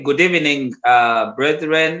Good evening,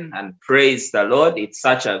 brethren, and praise the Lord. It's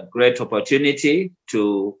such a great opportunity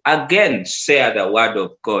to again share the word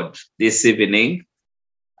of God this evening.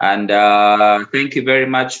 And thank you very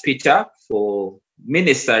much, Peter, for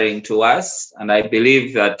ministering to us. And I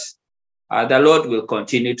believe that the Lord will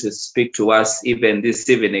continue to speak to us even this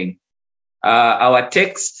evening. Our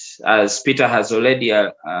text, as Peter has already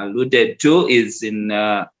alluded to, is in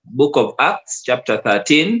book of Acts, chapter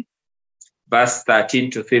 13. Verse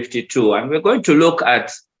 13 to 52. And we're going to look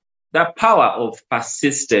at the power of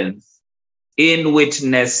persistence in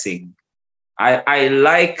witnessing. I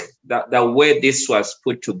like the way this was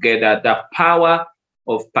put together, the power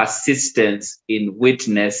of persistence in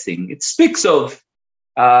witnessing. It speaks of,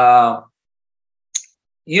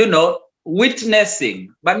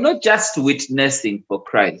 witnessing, but not just witnessing for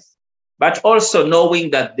Christ, but also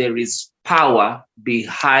knowing that there is power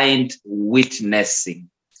behind witnessing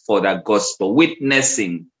for the gospel,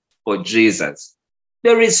 witnessing for Jesus.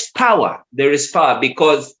 There is power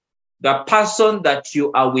because the person that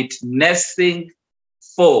you are witnessing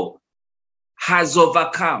for has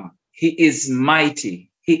overcome. He is mighty.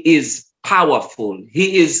 He is powerful.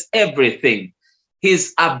 He is everything.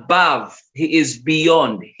 He's above. He is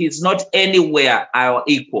beyond. He's not anywhere our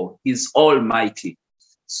equal. He's almighty.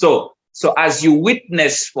 So as you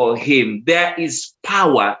witness for him, there is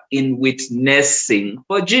power in witnessing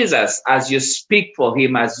for Jesus. As you speak for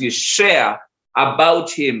him, as you share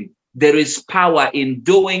about him, there is power in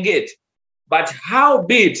doing it. But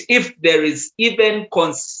howbeit, if there is even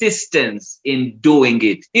consistency in doing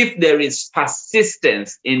it, if there is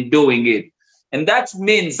persistence in doing it, and that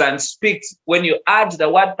means and speaks, when you add the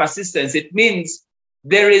word persistence, it means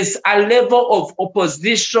there is a level of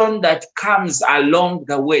opposition that comes along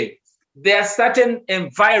the way. There are certain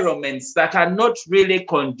environments that are not really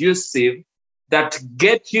conducive that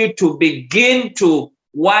get you to begin to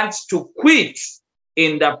want to quit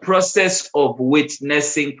in the process of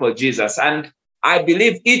witnessing for Jesus. And I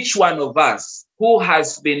believe each one of us who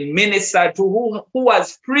has been ministered to, who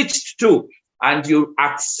has preached to, and you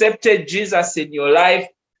accepted Jesus in your life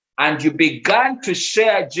and you began to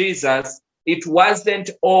share Jesus, it wasn't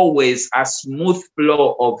always a smooth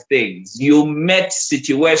flow of things. You met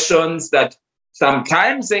situations that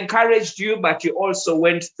sometimes encouraged you, but you also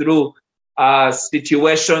went through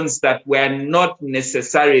situations that were not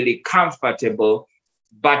necessarily comfortable.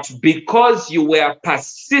 But because you were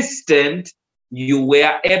persistent, you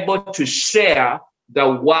were able to share the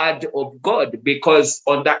word of God, because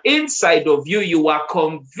on the inside of you, you are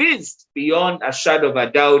convinced beyond a shadow of a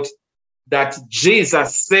doubt that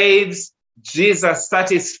Jesus saves, Jesus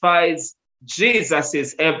satisfies, Jesus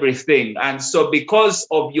is everything. And so because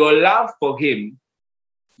of your love for him,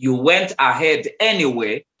 you went ahead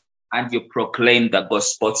anyway and you proclaimed the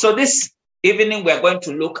gospel. So this evening, we're going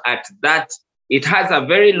to look at that. It has a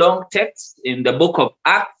very long text in the book of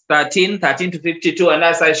Acts 13 to 52. And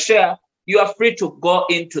as I share, you are free to go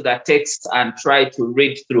into the text and try to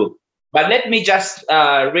read through. But let me just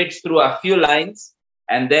read through a few lines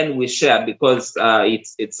and then we share, because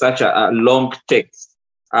it's such a long text.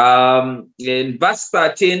 In verse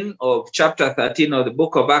 13 of chapter 13 of the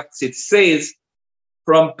book of Acts, it says,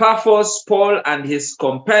 "From Paphos, Paul and his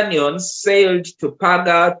companions sailed to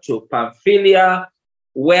Perga to Pamphylia,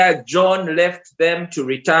 where John left them to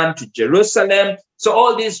return to Jerusalem." So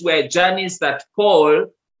all these were journeys that Paul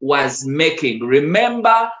was making.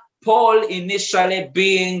 Remember, Paul initially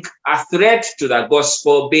being a threat to the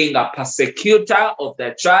gospel, being a persecutor of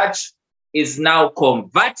the church, is now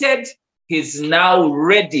converted. He's now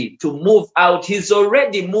ready to move out. He's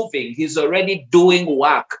already moving. He's already doing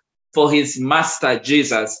work for his master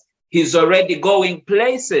Jesus. He's already going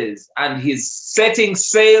places and he's setting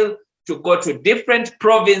sail to go to different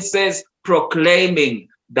provinces proclaiming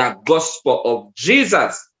the gospel of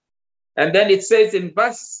Jesus. And then it says in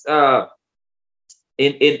verse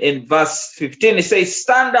in verse 15, it says,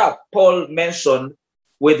 "Stand up," Paul mentioned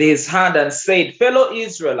with his hand and said, "Fellow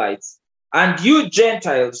Israelites, and you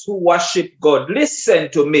Gentiles who worship God, listen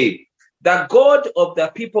to me. The God of the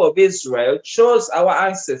people of Israel chose our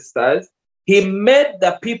ancestors. He made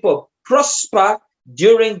the people prosper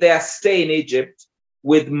during their stay in Egypt.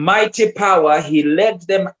 With mighty power, he led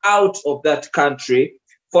them out of that country.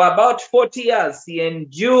 For about 40 years, he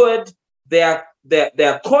endured their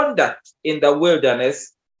conduct in the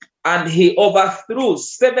wilderness, and he overthrew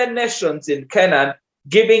 7 nations in Canaan,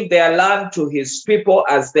 giving their land to his people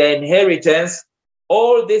as their inheritance.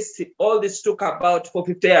 All this took about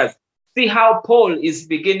 50 years." See how Paul is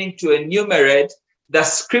beginning to enumerate the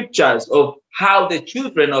scriptures of how the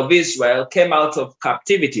children of Israel came out of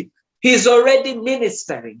captivity. He's already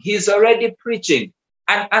ministering. He's already preaching.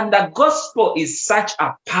 And the gospel is such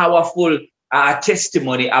a powerful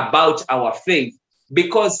testimony about our faith,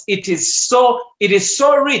 because it is so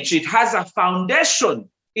rich. It has a foundation.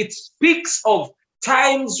 It speaks of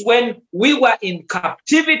times when we were in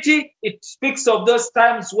captivity. It speaks of those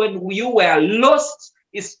times when you were lost.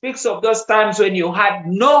 It speaks of those times when you had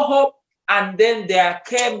no hope. And then there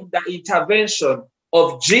came the intervention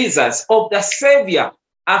of Jesus, of the Savior,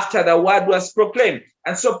 after the word was proclaimed.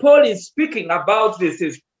 And so Paul is speaking about this.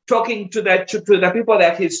 He's talking to the people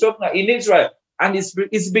that he's talking in Israel, and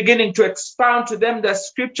is beginning to expound to them the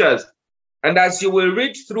scriptures. And as you will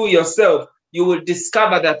read through yourself, you will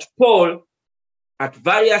discover that Paul, at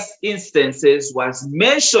various instances, was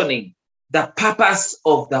mentioning the purpose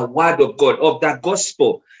of the word of God, of the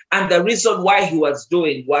gospel, and the reason why he was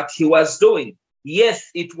doing what he was doing. Yes,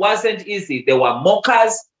 it wasn't easy. There were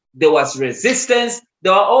mockers, there was resistance,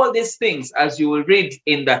 there were all these things, as you will read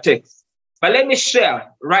in the text. But let me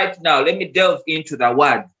share right now, let me delve into the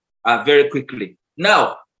word very quickly.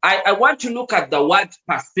 Now, I want to look at the word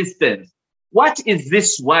persistence. What is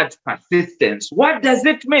this word persistence? What does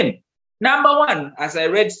it mean? Number one, as I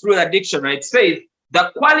read through the dictionary, it says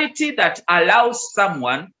the quality that allows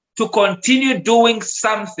someone to continue doing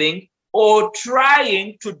something or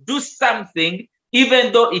trying to do something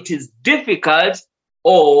even though it is difficult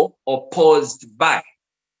or opposed by.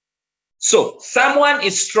 So someone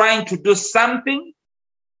is trying to do something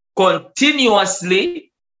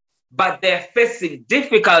continuously, but they're facing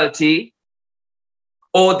difficulty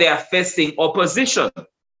or they're facing opposition.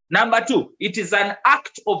 Number two, it is an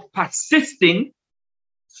act of persisting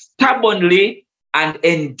stubbornly and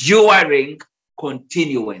enduring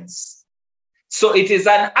continuance. So it is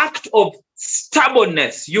an act of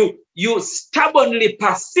stubbornness. You stubbornly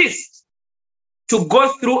persist to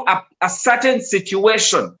go through a certain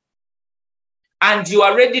situation, and you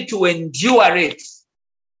are ready to endure it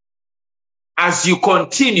as you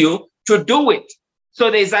continue to do it.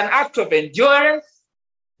 So there's an act of endurance.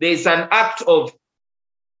 There's an act of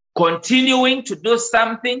continuing to do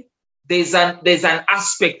something. There's an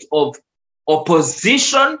aspect of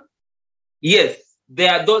opposition. Yes,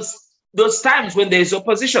 there are those times when there is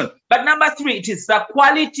opposition. But number three, it is the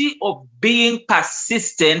quality of being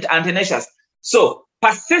persistent and tenacious. So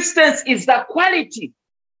persistence is the quality.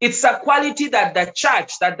 It's a quality that the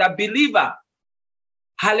church, that the believer,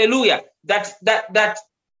 hallelujah, that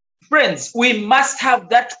friends, we must have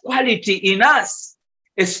that quality in us,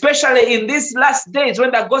 especially in these last days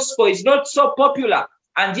when the gospel is not so popular,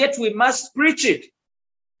 and yet we must preach it.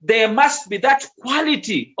 There must be that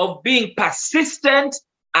quality of being persistent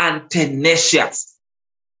and tenacious.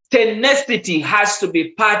 Tenacity has to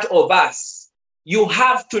be part of us. You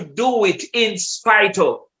have to do it in spite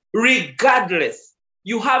of, regardless.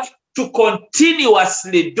 You have to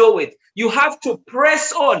continuously do it. You have to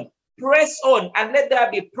press on, and let there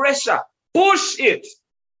be pressure. Push it.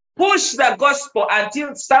 Push the gospel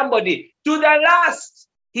until somebody to the last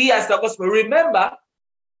hears the gospel. Remember,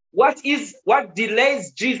 what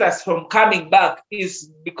delays Jesus from coming back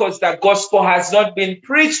is because the gospel has not been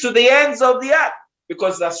preached to the ends of the earth.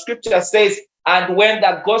 Because the scripture says, and when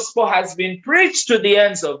the gospel has been preached to the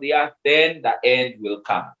ends of the earth, then the end will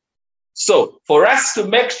come. So for us to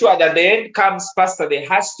make sure that the end comes faster, there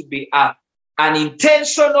has to be an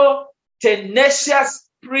intentional, tenacious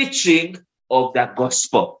preaching of the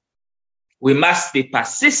gospel. We must be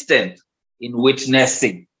persistent in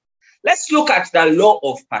witnessing. Let's look at the law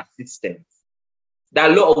of persistence. The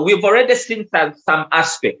law, we've already seen some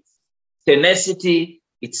aspects. Tenacity,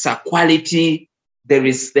 it's a quality. There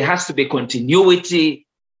has to be continuity.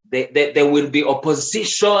 There will be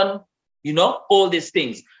opposition, all these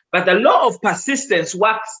things. But the law of persistence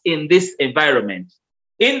works in this environment,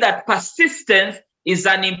 in that persistence is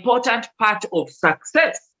an important part of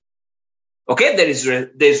success. Okay,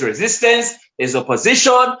 there's resistance, there's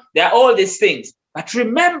opposition, there are all these things. But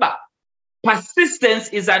remember, persistence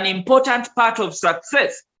is an important part of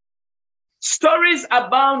success. Stories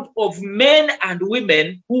abound of men and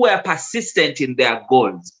women who were persistent in their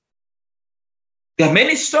goals. There are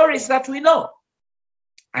many stories that we know.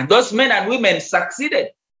 And those men and women succeeded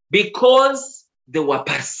because they were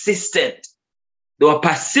persistent. They were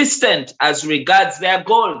persistent as regards their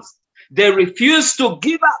goals. They refused to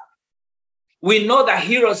give up. We know the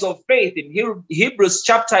heroes of faith in Hebrews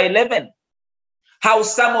chapter 11, how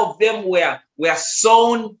some of them were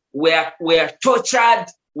sown, were tortured,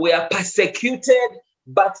 were persecuted,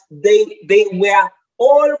 but they were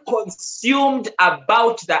all consumed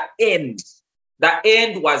about the end. The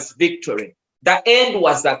end was victory. The end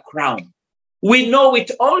was the crown. We know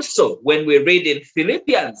it also when we read in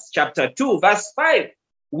Philippians chapter 2, verse 5.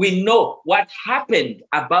 we know what happened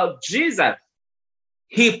about Jesus.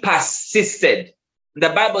 He persisted. The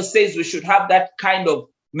Bible says we should have that kind of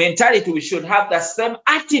mentality. We should have the same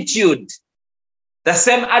attitude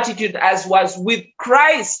as was with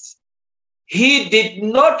Christ. He did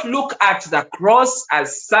not look at the cross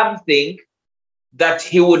as something that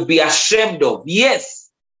he would be ashamed of. Yes,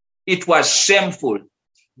 it was shameful,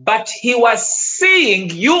 but he was seeing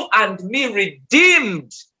you and me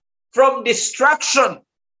redeemed from destruction,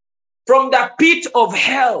 from the pit of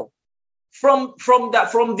hell, from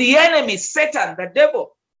the enemy, Satan, the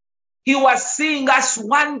devil. He was seeing us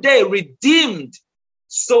one day redeemed.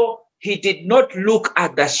 So he did not look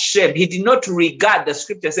at the shame. He did not regard, the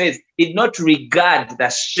scripture says, he did not regard the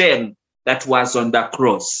shame that was on the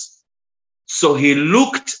cross. So he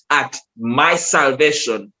looked at my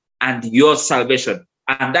salvation and your salvation,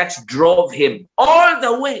 and that drove him all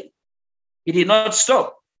the way. He did not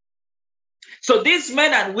stop. So these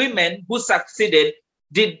men and women who succeeded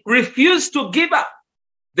did refuse to give up.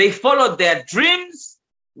 They followed their dreams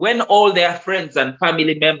when all their friends and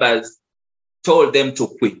family members told them to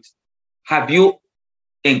quit. Have you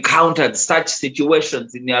encountered such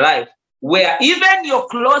situations in your life where even your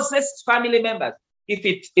closest family members, if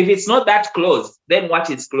it's not that close, then what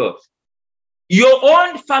is close? Your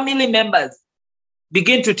own family members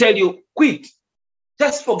begin to tell you, quit,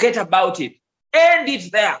 just forget about it, end it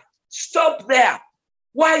there, stop there.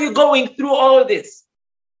 Why are you going through all this?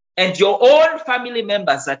 And your own family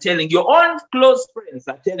members are telling, your own close friends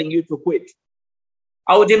are telling you to quit.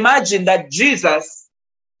 I would imagine that Jesus,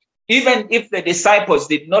 even if the disciples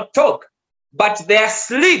did not talk, but their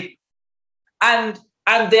sleep and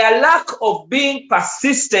their lack of being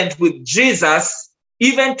persistent with Jesus,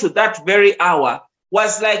 even to that very hour,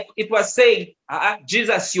 was like, it was saying,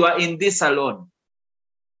 Jesus, you are in this alone.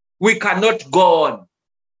 We cannot go on.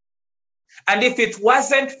 And if it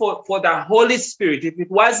wasn't for the Holy Spirit, if it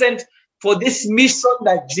wasn't for this mission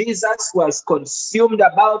that Jesus was consumed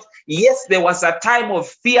about, yes, there was a time of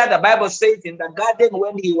fear. The Bible says in the garden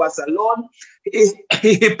when he was alone,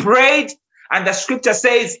 he prayed, and the scripture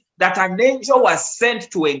says that an angel was sent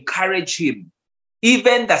to encourage him.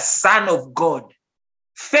 Even the Son of God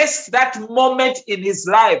faced that moment in his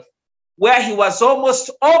life where he was almost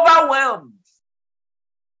overwhelmed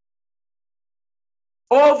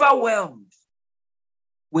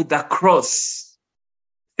with the cross.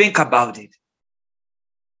 Think about it.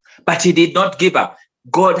 But he did not give up.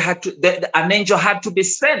 An angel had to be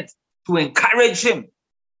sent to encourage him.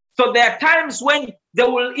 So there are times when there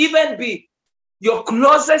will even be your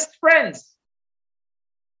closest friends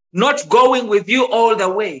not going with you all the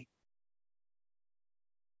way.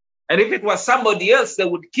 And if it was somebody else, they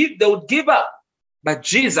would give up. But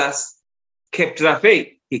Jesus kept the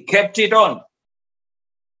faith. He kept it on.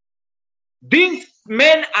 These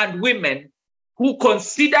men and women who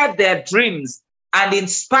considered their dreams, and in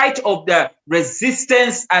spite of the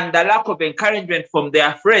resistance and the lack of encouragement from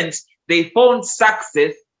their friends, they found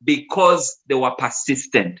success because they were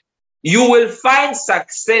persistent. You will find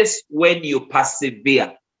success when you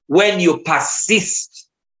persevere, when you persist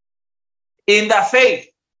in the faith.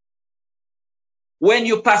 When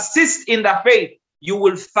you persist in the faith, you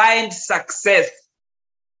will find success.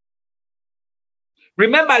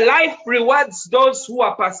 Remember, life rewards those who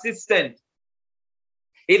are persistent.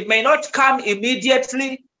 It may not come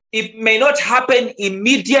immediately. It may not happen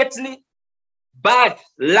immediately, but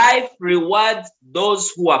life rewards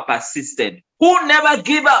those who are persistent, who never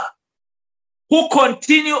give up, who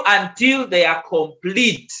continue until they are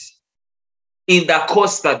complete in the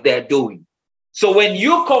course that they're doing. So when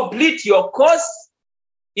you complete your course,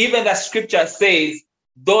 even the scripture says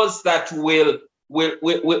those that will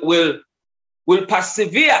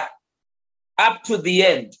persevere up to the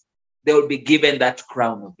end, they will be given that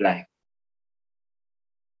crown of life.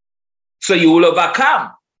 So you will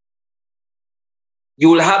overcome. You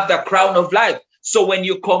will have the crown of life. So when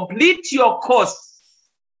you complete your course,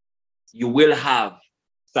 you will have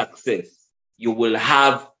success. You will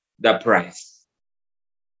have the prize.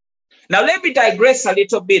 Now let me digress a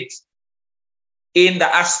little bit in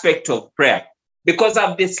the aspect of prayer, because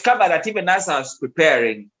I've discovered that even as I was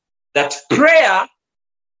preparing, that prayer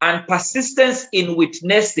and persistence in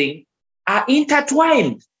witnessing are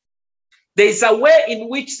intertwined. There is a way in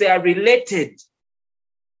which they are related.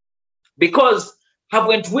 Because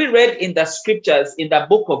haven't we read in the scriptures in the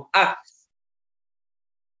book of Acts?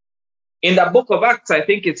 In the book of Acts, I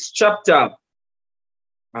think it's chapter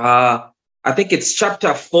 4.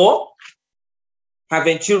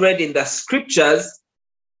 Haven't you read in the scriptures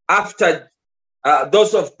after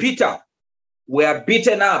those of Peter were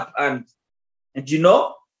beaten up and you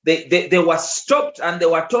know, they were stopped and they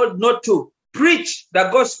were told not to preach the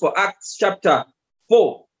gospel. Acts chapter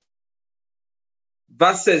 4,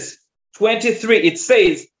 verses 23, it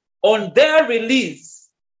says, on their release,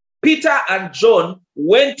 Peter and John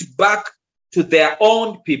went back to their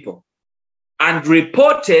own people and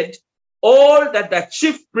reported all that the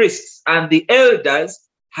chief priests and the elders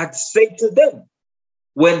had said to them.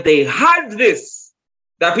 When they heard this,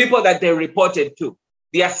 the people that they reported to,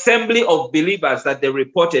 the assembly of believers that they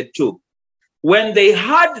reported to, when they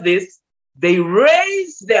heard this, they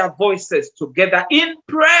raised their voices together in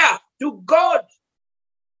prayer to God.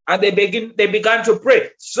 And they began to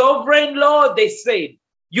pray. Sovereign Lord, they said,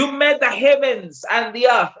 you made the heavens and the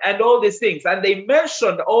earth and all these things. And they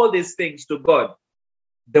mentioned all these things to God.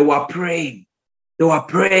 They were praying. They were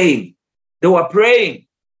praying. They were praying.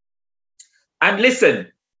 And listen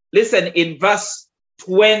in verse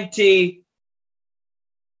 20,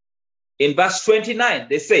 in verse 29,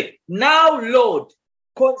 they say, now, Lord,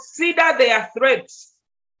 consider their threats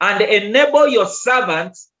and enable your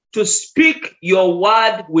servants to speak your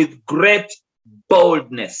word with great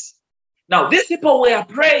boldness. Now, these people were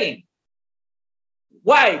praying.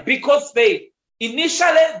 Why? Because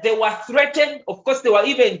initially they were threatened. Of course, they were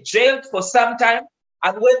even jailed for some time.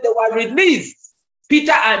 And when they were released,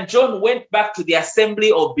 Peter and John went back to the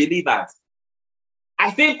assembly of believers.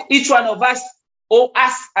 I think each one of us, or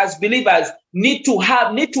us as believers, need to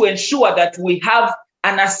ensure that we have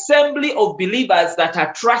an assembly of believers that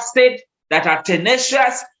are trusted, that are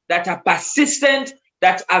tenacious, that are persistent,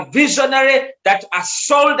 that are visionary, that are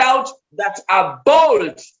sold out, that are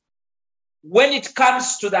bold when it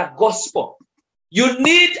comes to the gospel. You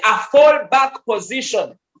need a fallback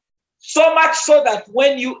position, so much so that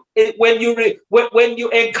when you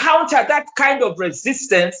encounter that kind of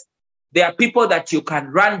resistance, there are people that you can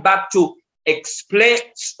run back to, explain,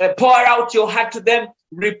 pour out your heart to them,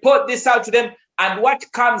 report this out to them, and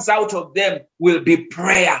what comes out of them will be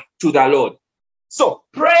prayer to the Lord. So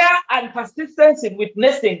prayer and persistence in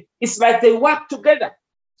witnessing is like they work together.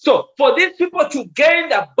 So for these people to gain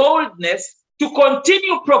the boldness to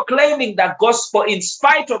continue proclaiming the gospel in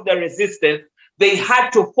spite of the resistance, they had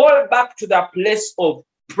to fall back to the place of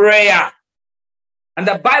prayer. And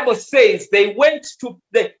the Bible says they went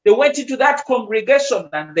into that congregation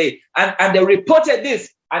and they reported this,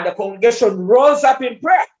 and the congregation rose up in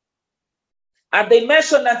prayer. And they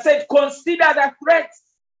mentioned and said, consider the threats,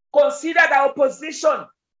 consider the opposition,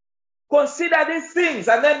 consider these things.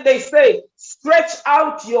 And then they say, stretch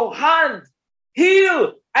out your hand,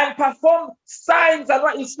 heal and perform signs. And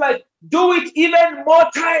what it's like, do it even more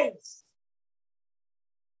times.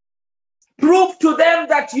 Prove to them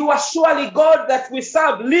that you are surely God that we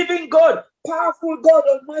serve, living God, powerful God,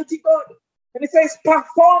 almighty God. And it says,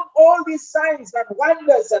 perform all these signs and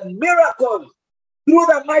wonders and miracles through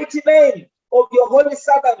the mighty name of your holy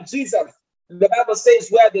servant Jesus. And the Bible says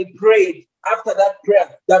where they prayed, after that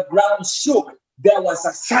prayer, the ground shook. There was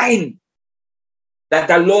a sign that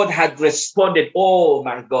the Lord had responded. Oh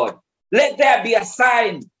my God. Let there be a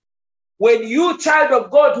sign. When you, child of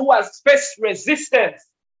God, who has faced resistance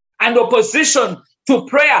and opposition to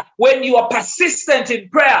prayer, when you are persistent in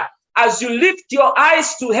prayer, as you lift your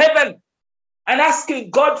eyes to heaven and asking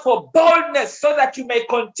God for boldness so that you may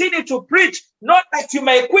continue to preach, not that you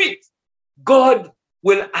may quit, God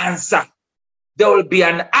will answer. There will be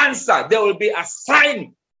an answer. There will be a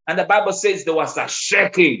sign. And the Bible says there was a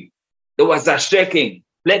shaking. There was a shaking.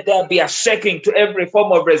 Let there be a shaking to every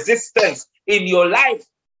form of resistance in your life.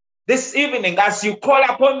 This evening, as you call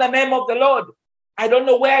upon the name of the Lord, I don't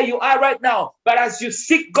know where you are right now, but as you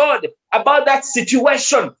seek God about that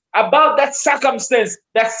situation, about that circumstance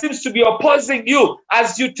that seems to be opposing you,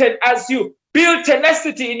 as you build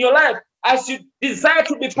tenacity in your life, as you desire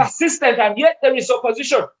to be persistent and yet there is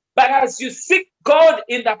opposition, but as you seek God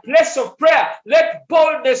in the place of prayer, let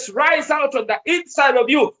boldness rise out on the inside of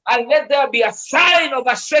you and let there be a sign of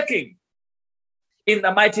a shaking in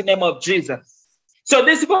the mighty name of Jesus. So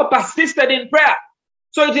these people persisted in prayer.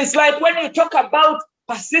 So it is like when you talk about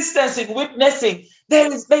persistence in witnessing,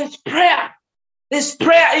 there's prayer. There's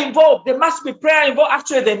prayer involved. There must be prayer involved.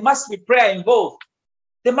 Actually, there must be prayer involved.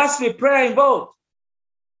 There must be prayer involved.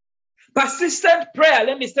 Persistent prayer.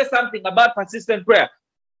 Let me say something about persistent prayer.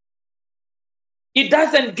 It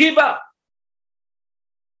doesn't give up.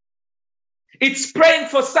 It's praying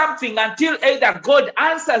for something until either God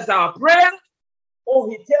answers our prayer or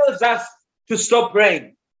he tells us to stop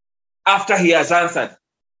praying after he has answered.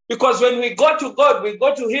 Because when we go to God, we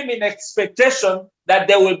go to him in expectation that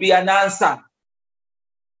there will be an answer.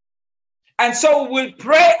 And so we'll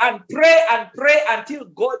pray and pray and pray until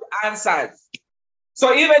God answers.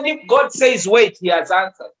 So even if God says wait, he has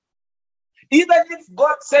answered. Even if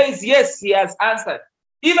God says yes, he has answered.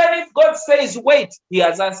 Even if God says wait, he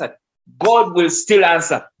has answered. God will still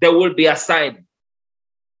answer. There will be a sign.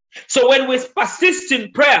 So when we persist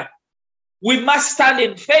in prayer, we must stand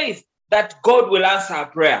in faith that God will answer our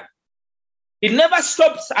prayer. It never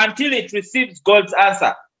stops until it receives God's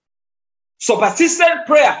answer. So persistent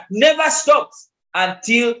prayer never stops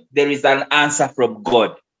until there is an answer from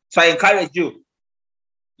God. So I encourage you,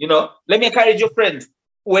 let me encourage you, friends.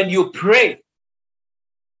 When you pray,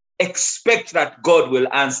 expect that God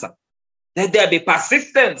will answer. Let there be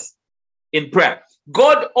persistence in prayer.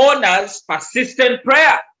 God honors persistent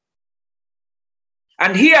prayer.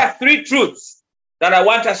 And here are 3 truths that I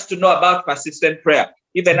want us to know about persistent prayer,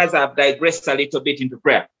 even as I've digressed a little bit into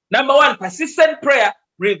prayer. Number 1, persistent prayer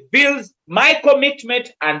reveals my commitment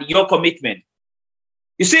and your commitment.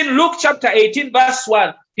 You see, in Luke chapter 18, verse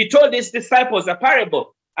 1, he told his disciples a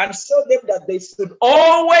parable and showed them that they should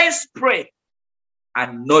always pray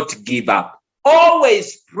and not give up.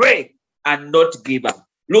 Always pray and not give up.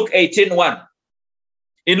 Luke 18:1.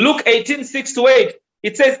 In Luke 18:6-8,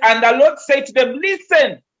 it says, and the Lord said to them,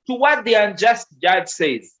 listen to what the unjust judge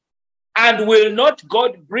says. And will not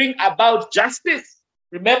God bring about justice?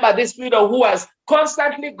 Remember this widow who was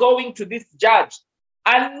constantly going to this judge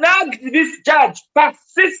and nagged this judge,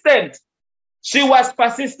 persistent. She was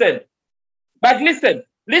persistent. But listen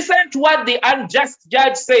to what the unjust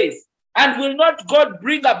judge says. And will not God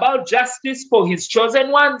bring about justice for his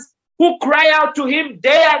chosen ones who cry out to him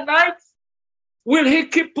day and night? Will he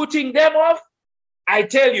keep putting them off? I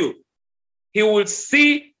tell you, he will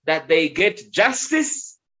see that they get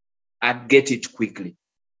justice and get it quickly.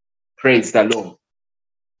 Praise the Lord.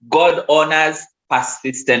 God honors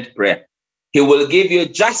persistent prayer. He will give you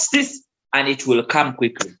justice and it will come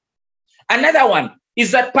quickly. Another one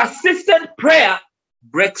is that persistent prayer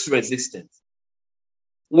breaks resistance.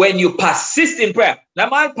 When you persist in prayer, now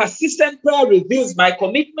my persistent prayer reveals my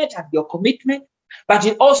commitment and your commitment, but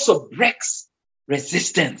it also breaks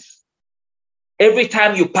resistance. Every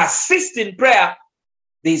time you persist in prayer,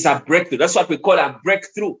 there's a breakthrough. That's what we call a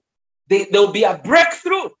breakthrough. There will be a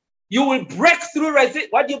breakthrough. You will break through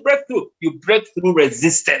what do you break through? You break through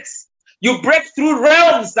resistance. You break through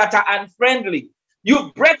realms that are unfriendly.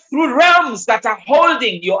 You break through realms that are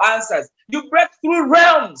holding your answers. You break through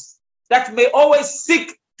realms that may always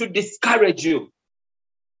seek to discourage you.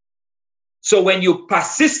 So when you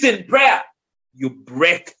persist in prayer, you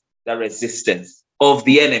break the resistance of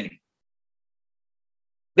the enemy.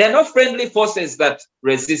 There are no friendly forces that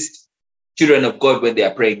resist children of God when they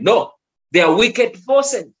are praying. No, they are wicked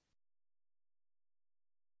forces.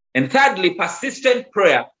 And thirdly, persistent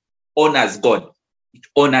prayer honors God. It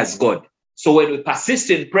honors God. So when we persist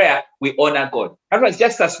in prayer, we honor God. That was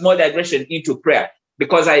just a small digression into prayer,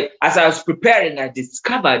 because as I was preparing, I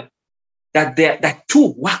discovered that that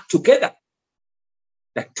two work together.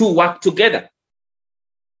 That two work together.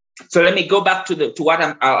 So let me go back to what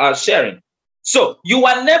I was sharing. So you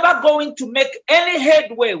are never going to make any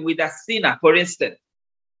headway with a sinner, for instance.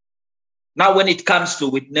 Now, when it comes to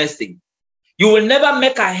witnessing, you will never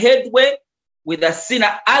make a headway with a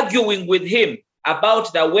sinner arguing with him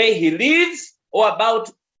about the way he lives, or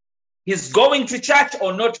about his going to church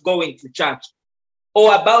or not going to church,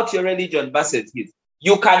 or about your religion versus his.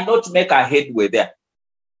 You cannot make a headway there.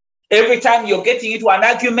 Every time you're getting into an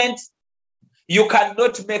argument, you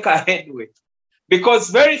cannot make a headway,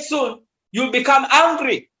 because very soon you'll become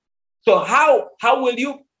angry. So how will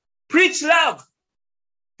you preach love?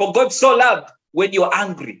 For God so loved when you're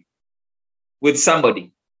angry with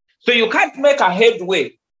somebody. So you can't make a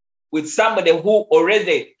headway with somebody who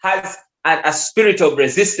already has a spirit of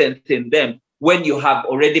resistance in them when you have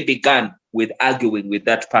already begun with arguing with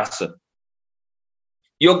that person.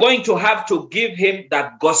 You're going to have to give him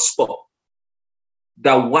the gospel,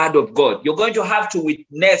 the word of God. You're going to have to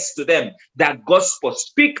witness to them the gospel,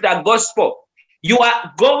 speak the gospel. You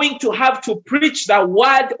are going to have to preach the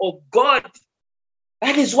word of God.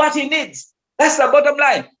 That is what he needs. That's the bottom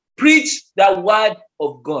line. Preach the word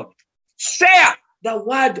of God. Share the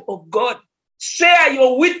word of God. Share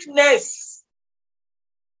your witness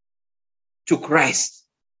to Christ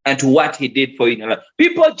and to what he did for you in your life.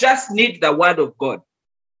 People just need the word of God.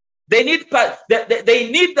 They need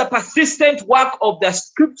the persistent work of the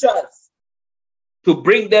scriptures to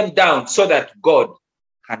bring them down so that God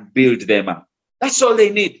can build them up. That's all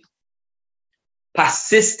they need.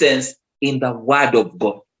 Persistence in the word of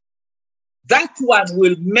God. That one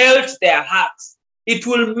will melt their hearts. It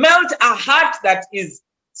will melt a heart that is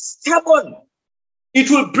stubborn. It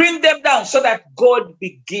will bring them down so that God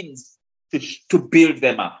begins to build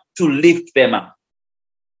them up, to lift them up.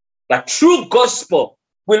 The true gospel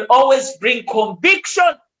will always bring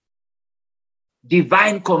conviction,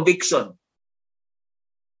 divine conviction.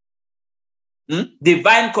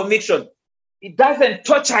 Divine conviction. It doesn't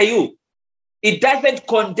torture you. It doesn't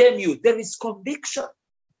condemn you. There is conviction.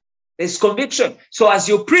 There's conviction. So as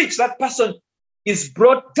you preach, that person is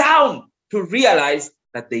brought down to realize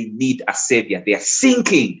that they need a savior. They are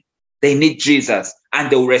sinking. They need Jesus, and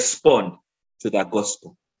they will respond to the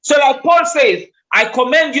gospel. So like Paul says, I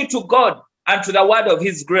commend you to God and to the word of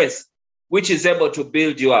his grace, which is able to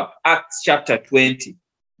build you up. Acts chapter 20,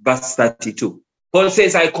 verse 32. Paul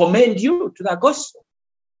says, I commend you to the gospel.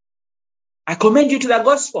 I commend you to the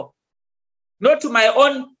gospel. Not to my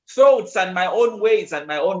own thoughts and my own ways and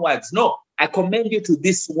my own words. No, I commend you to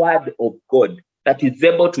this word of God that is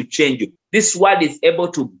able to change you. This word is able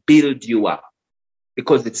to build you up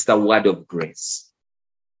because it's the word of grace.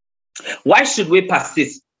 Why should we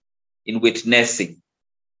persist in witnessing?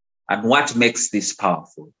 And what makes this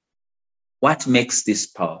powerful? What makes this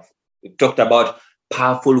powerful? We've talked about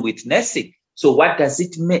powerful witnessing. So what does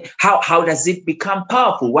it make? How does it become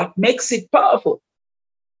powerful? What makes it powerful?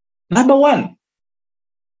 Number one,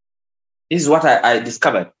 this is what I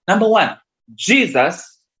discovered. Number one,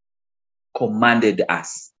 Jesus commanded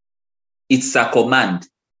us. It's a command.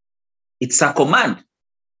 It's a command.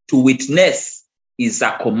 To witness is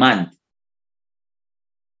a command.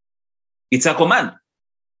 It's a command.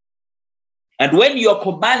 And when you're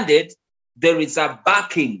commanded, there is a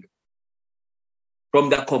backing from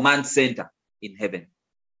the command center in heaven.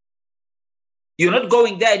 You're not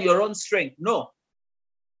going there in your own strength. No.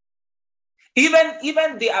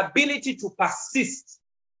 Even the ability to persist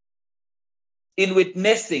in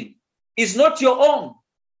witnessing is not your own.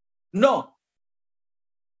 No.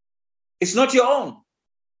 It's not your own.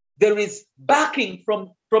 There is backing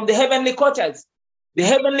from the heavenly quarters. The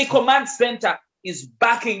heavenly command center is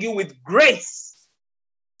backing you with grace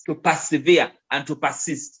to persevere and to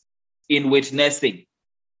persist in witnessing.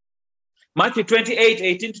 Matthew 28,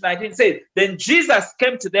 18 to 19 says, then Jesus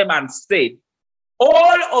came to them and said,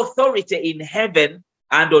 all authority in heaven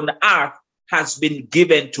and on earth has been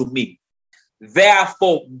given to me.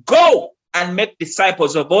 Therefore, go and make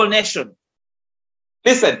disciples of all nations.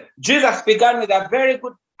 Listen, Jesus began with a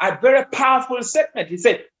very powerful statement. He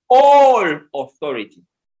said, all authority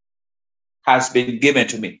has been given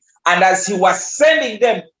to me. And as he was sending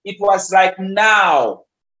them, it was like, now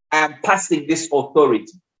I am passing this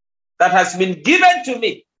authority that has been given to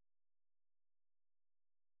me.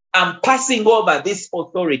 I'm passing over this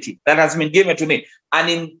authority that has been given to me.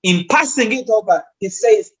 And in passing it over, he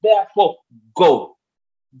says, therefore, go.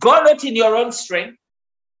 Go not in your own strength.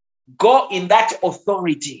 Go in that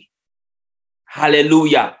authority.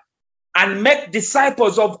 Hallelujah. And make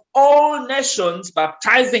disciples of all nations,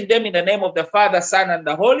 baptizing them in the name of the Father, Son, and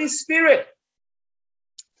the Holy Spirit.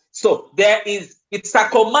 So it's a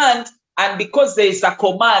command. And because there is a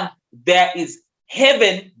command, there is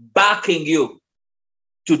heaven backing you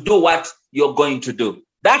to do what you're going to do.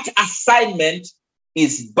 That assignment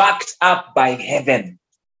is backed up by heaven.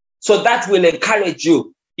 So that will encourage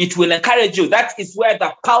you. It will encourage you. That is where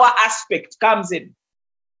the power aspect comes in.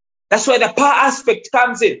 That's where the power aspect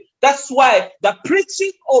comes in. That's why the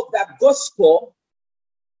preaching of the gospel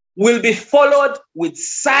will be followed with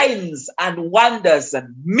signs and wonders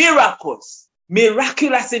and miracles,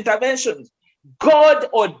 miraculous interventions. God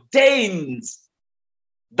ordains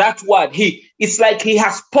that word. It's like he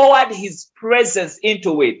has poured his presence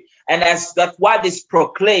into it. And as that word is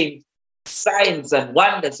proclaimed, signs and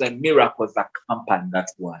wonders and miracles accompany that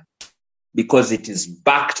word because it is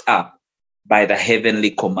backed up by the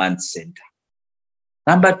heavenly command center.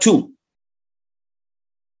 Number two,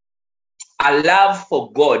 a love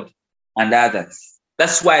for God and others.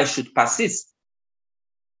 That's why I should persist.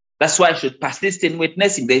 That's why I should persist in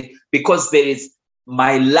witnessing, because there is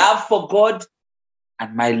my love for God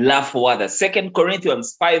and my love for others. 2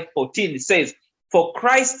 Corinthians 5:14 says, for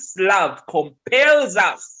Christ's love compels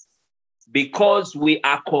us because we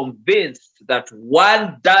are convinced that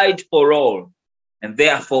one died for all and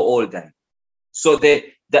therefore all died. So the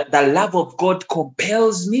love of God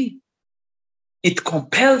compels me. It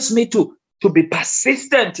compels me to be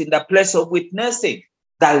persistent in the place of witnessing.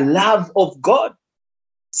 The love of God.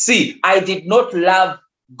 See, I did not love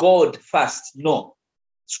God first. No.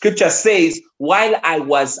 Scripture says, while I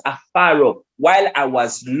was afar off, while I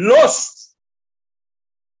was lost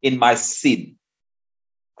in my sin,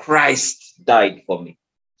 Christ died for me.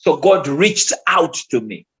 So God reached out to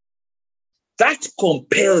me. That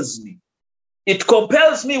compels me. It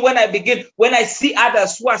compels me when I see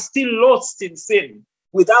others who are still lost in sin,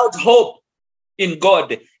 without hope. in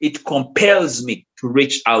God, it compels me to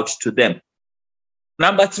reach out to them.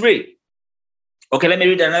 Number 3. Okay, let me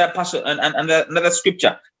read another passage, another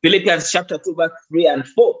scripture. Philippians chapter 2, verse 3 and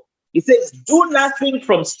 4. It says, do nothing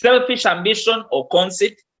from selfish ambition or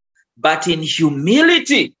conceit, but in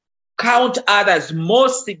humility count others more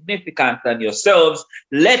significant than yourselves.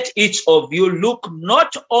 Let each of you look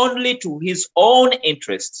not only to his own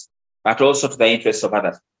interests, but also to the interests of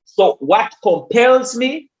others. So what compels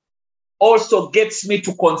me also gets me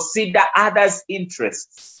to consider others'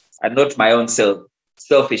 interests and not my own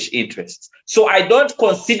selfish interests. So I don't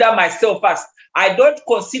consider myself first. I don't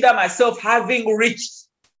consider myself having reached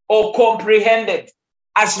or comprehended.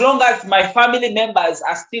 As long as my family members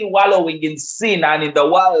are still wallowing in sin and in the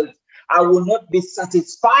world, I will not be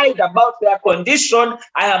satisfied about their condition.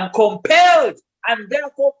 I am compelled, and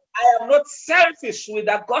therefore I am not selfish with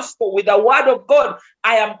the gospel, with the word of God.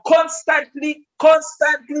 I am constantly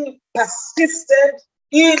persistent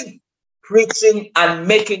in preaching and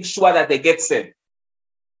making sure that they get saved.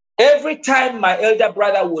 Every time my elder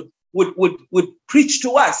brother would preach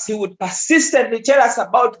to us, he would persistently tell us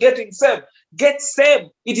about getting saved. Get saved.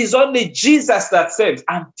 It is only Jesus that saves.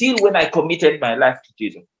 Until when I committed my life to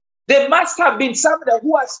Jesus. There must have been somebody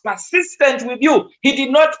who was persistent with you. He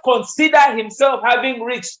did not consider himself having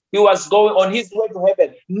reached. He was going on his way to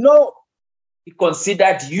heaven. No, he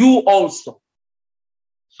considered you also.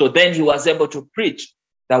 So then he was able to preach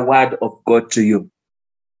the word of God to you.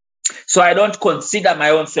 So I don't consider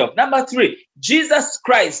my own self. Number 3, Jesus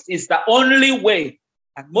Christ is the only way.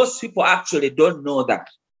 And most people actually don't know that.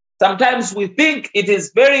 Sometimes we think it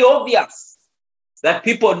is very obvious that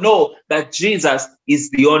people know that Jesus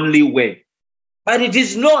is the only way. But it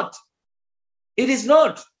is not. It is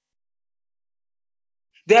not.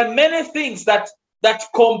 There are many things that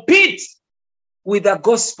compete with the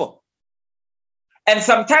gospel. And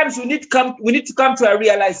sometimes we need to come to a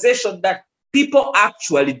realization that people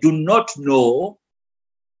actually do not know.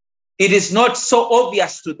 It is not so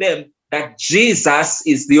obvious to them that Jesus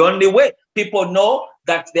is the only way. People know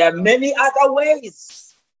that there are many other ways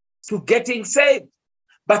to getting saved.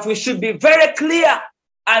 But we should be very clear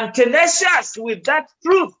and tenacious with that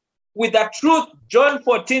truth. With the truth, John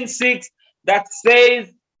 14:6, that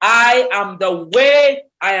says, I am the way,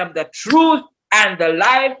 I am the truth, and the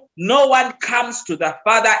life. No one comes to the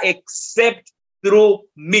Father except through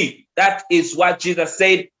me. That is what Jesus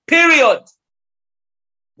said, period.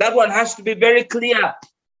 That one has to be very clear.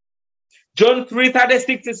 John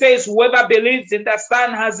 3:36, it says, whoever believes in the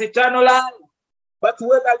Son has eternal life, but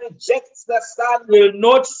whoever rejects the Son will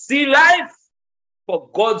not see life, for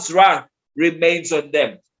God's wrath remains on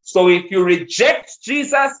them. So if you reject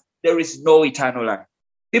Jesus, there is no eternal life.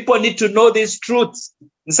 People need to know these truths.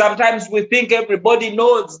 And sometimes we think everybody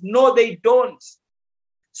knows. No, they don't.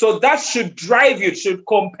 So that should drive you, it should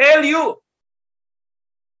compel you.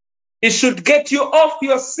 It should get you off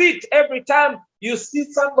your seat every time you see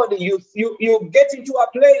somebody, you get into a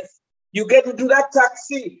place, you get into that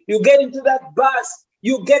taxi, you get into that bus,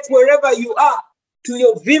 you get wherever you are, to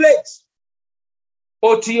your village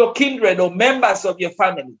or to your kindred or members of your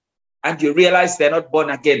family, and you realize they're not born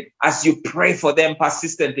again. As you pray for them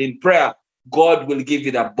persistently in prayer, God will give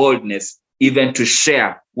you the boldness even to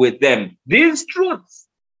share with them these truths,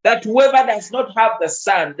 that whoever does not have the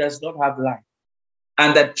Son does not have life,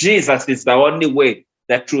 and that Jesus is the only way,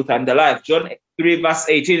 the truth, and the life. John 3 verse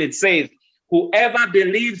 18, it says, whoever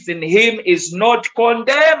believes in him is not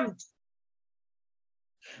condemned,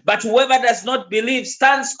 but whoever does not believe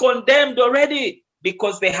stands condemned already,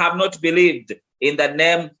 because they have not believed in the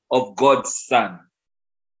name of God's Son.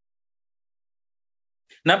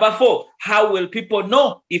 Number 4, how will people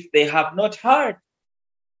know if they have not heard?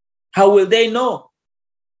 How will they know?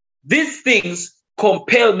 These things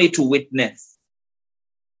compel me to witness.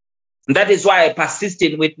 And that is why I persist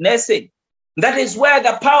in witnessing. That is where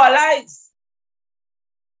the power lies.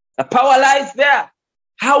 The power lies there.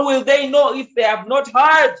 How will they know if they have not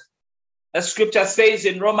heard? The scripture says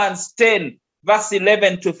in Romans 10, verse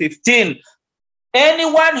 11 to 15,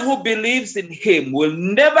 anyone who believes in him will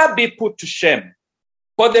never be put to shame,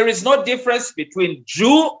 for there is no difference between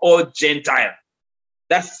Jew or Gentile.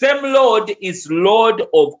 The same Lord is Lord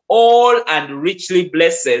of all and richly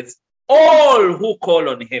blesses all who call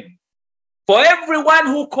on him. For everyone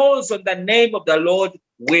who calls on the name of the Lord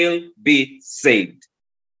will be saved.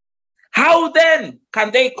 How then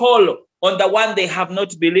can they call on the one they have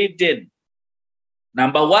not believed in?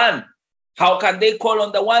 Number 1, how can they call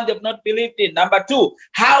on the one they've not believed in? Number 2,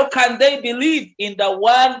 how can they believe in the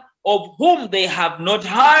one of whom they have not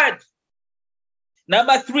heard?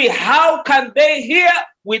 Number 3, how can they hear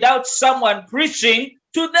without someone preaching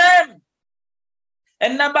to them?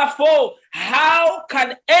 And number 4, how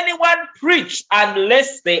can anyone preach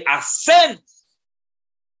unless they are sent?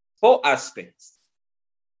 4 aspects.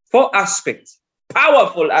 4 aspects.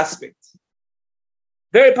 Powerful aspects.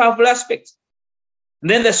 Very powerful aspects. And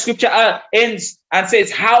then the scripture ends and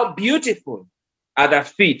says, how beautiful are the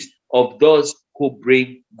feet of those who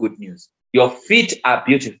bring good news. Your feet are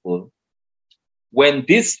beautiful when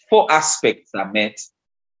these 4 aspects are met,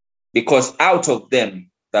 because out of them,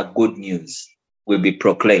 the good news will be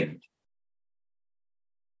proclaimed.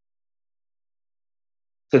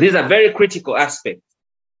 So these are very critical aspects.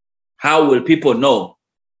 How will people know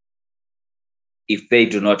if they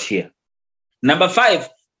do not hear? Number 5,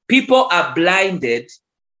 people are blinded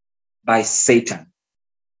by Satan.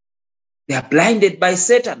 They are blinded by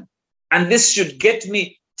Satan. And this should get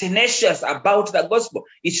me tenacious about the gospel.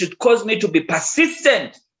 It should cause me to be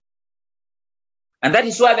persistent. And that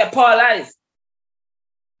is where the power lies.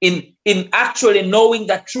 In actually knowing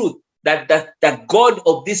the truth, that the God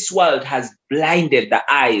of this world has blinded the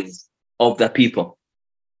eyes of the people.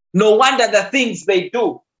 No wonder the things they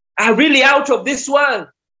do are really out of this world.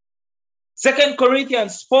 2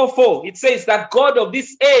 Corinthians 4:4, it says that God of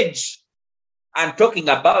this age, I'm talking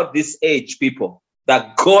about this age, people,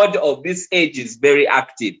 the God of this age is very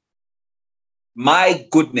active. My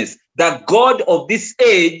goodness, the God of this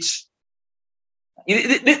age,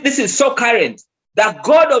 this is so current. The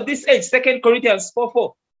God of this age, 2 Corinthians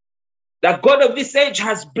 4:4, the God of this age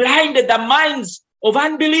has blinded the minds of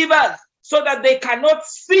unbelievers so that they cannot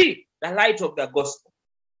see the light of the gospel.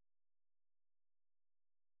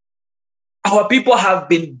 Our people have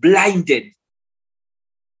been blinded.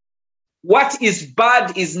 What is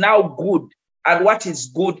bad is now good, and what is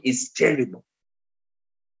good is terrible.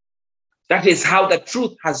 That is how the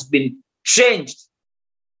truth has been changed.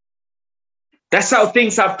 That's how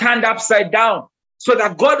things have turned upside down. So the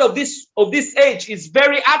God of this age is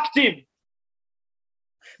very active.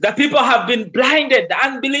 The people have been blinded, the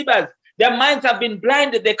unbelievers, their minds have been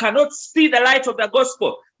blinded. They cannot see the light of the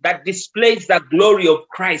gospel that displays the glory of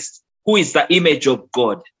Christ, who is the image of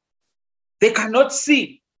God. They cannot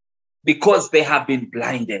see because they have been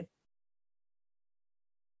blinded.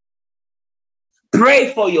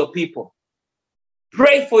 Pray for your people.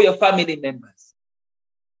 Pray for your family members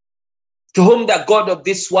to whom the God of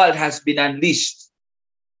this world has been unleashed.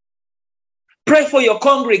 Pray for your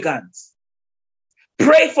congregants.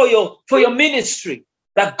 Pray for your ministry.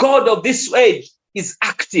 The God of this age is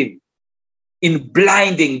active in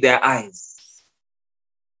blinding their eyes.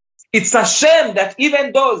 It's a shame that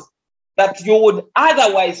even those that you would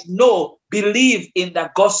otherwise know believe in the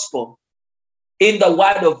gospel, in the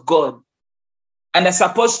word of God, and are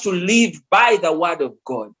supposed to live by the word of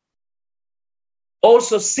God,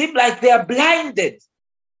 also seem like they are blinded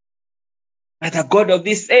by the God of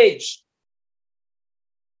this age.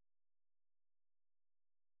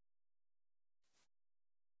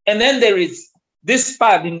 And then there is this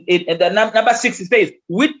part in the number 6, it says,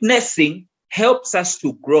 witnessing helps us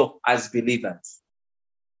to grow as believers.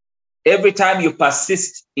 Every time you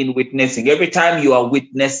persist in witnessing, every time you are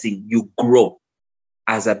witnessing, you grow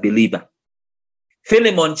as a believer.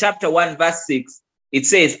 Philemon chapter 1 verse 6, it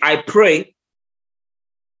says, I pray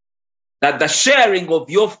that the sharing of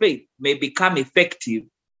your faith may become effective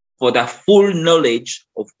for the full knowledge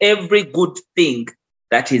of every good thing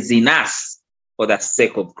that is in us for the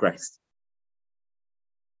sake of Christ.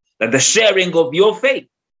 That the sharing of your faith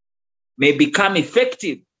may become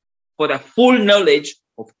effective for the full knowledge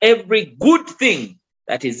of every good thing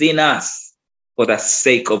that is in us for the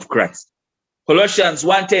sake of Christ. Colossians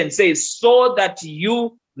 1:10 says, so that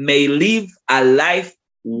you may live a life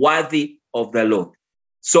worthy of the Lord.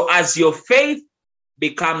 So as your faith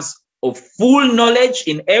becomes of full knowledge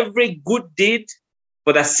in every good deed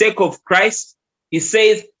for the sake of Christ, he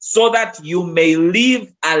says, so that you may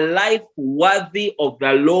live a life worthy of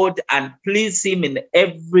the Lord and please him in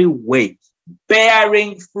every way,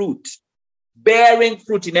 bearing fruit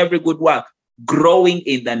in every good work, growing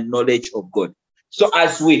in the knowledge of God. So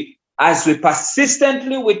as we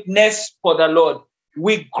persistently witness for the Lord,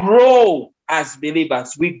 we grow as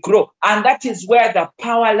believers, we grow. And that is where the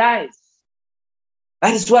power lies.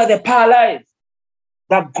 That is where the power lies.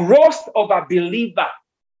 The growth of a believer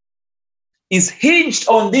is hinged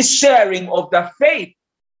on this sharing of the faith.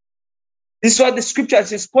 This is what the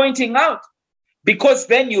scriptures is pointing out. Because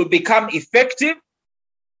then you'll become effective.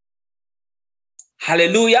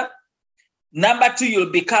 Hallelujah. Number 2,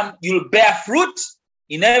 you'll bear fruit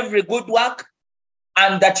in every good work,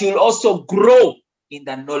 and that you'll also grow in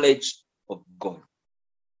the knowledge of God.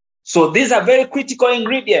 So these are very critical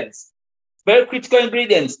ingredients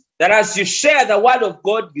that as you share the word of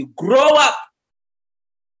God, you grow up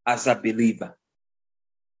as a believer.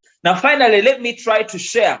 Now, finally, let me try to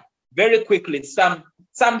share very quickly some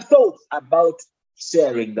thoughts about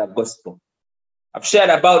sharing the gospel. I've shared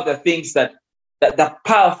about the things that the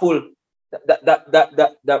powerful,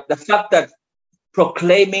 the fact that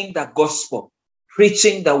proclaiming the gospel,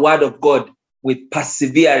 preaching the word of God with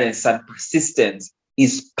perseverance and persistence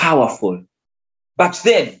is powerful. But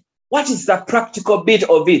then, what is the practical bit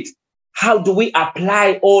of it? How do we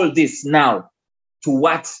apply all this now to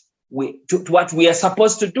what we are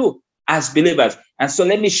supposed to do as believers? And so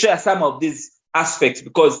let me share some of these aspects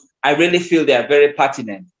because I really feel they are very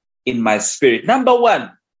pertinent in my spirit. Number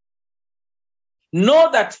one, know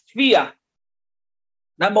that fear.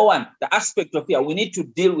 Number one, the aspect of fear. We need to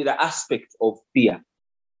deal with the aspect of fear.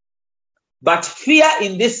 But fear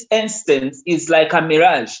in this instance is like a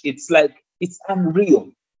mirage. It's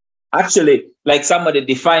unreal. Actually, like somebody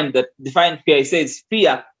defined fear. He says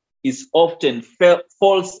fear is often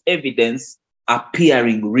false evidence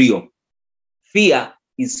appearing real. Fear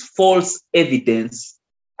is false evidence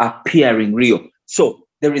appearing real. So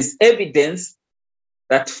there is evidence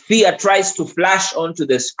that fear tries to flash onto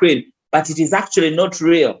the screen, but it is actually not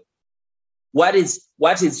real. What is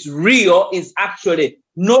real is actually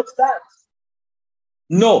not that.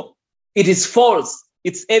 No, it is false.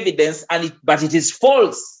 It's evidence, but it is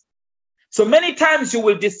false. So many times you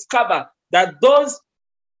will discover that those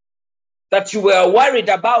that you were worried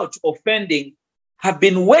about offending have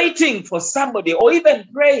been waiting for somebody or even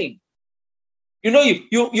praying. You know,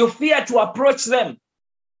 you fear to approach them.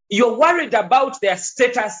 You're worried about their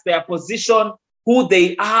status, their position, who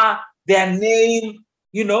they are, their name,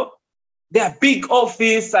 you know, their big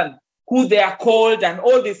office and who they are called and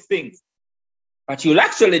all these things. But you'll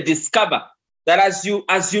actually discover that as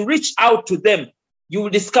you reach out to them, you will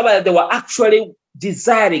discover that they were actually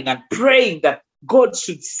desiring and praying that God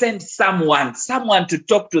should send someone to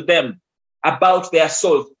talk to them about their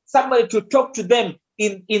souls, somebody to talk to them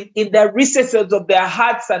in the recesses of their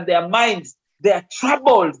hearts and their minds. They are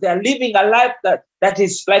troubled. They are living a life that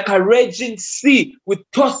is like a raging sea with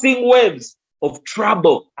tossing waves of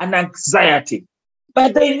trouble and anxiety.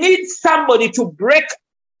 But they need somebody to break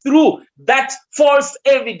through that false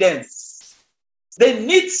evidence. They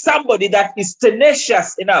need somebody that is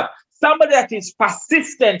tenacious enough, somebody that is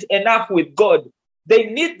persistent enough with God. They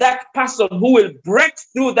need that person who will break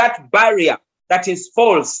through that barrier that is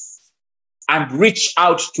false and reach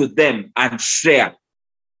out to them and share.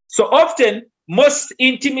 So often, most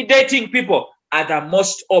intimidating people are the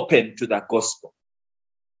most open to the gospel.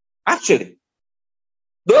 Actually,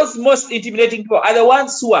 those most intimidating people are the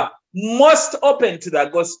ones who are most open to the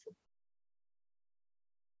gospel.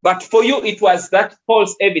 But for you, it was that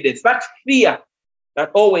false evidence, that fear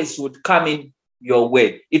that always would come in your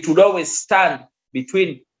way. It would always stand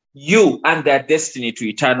between you and their destiny to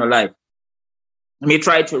eternal life. Let me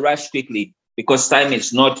try to rush quickly because time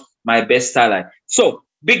is not my best ally. So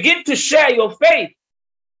begin to share your faith,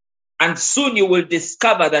 and soon you will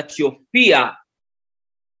discover that your fear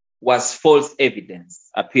was false evidence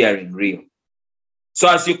appearing real. So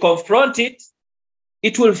as you confront it,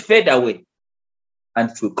 it will fade away and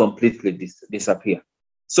it will completely disappear.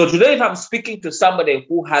 So today, if I'm speaking to somebody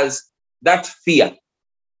who has that fear,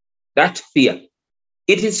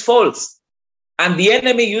 it is false. And the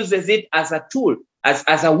enemy uses it as a tool,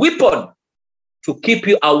 as a weapon to keep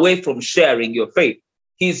you away from sharing your faith.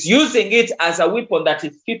 He's using it as a weapon that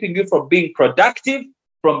is keeping you from being productive,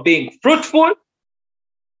 from being fruitful,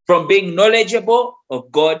 from being knowledgeable of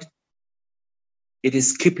God. It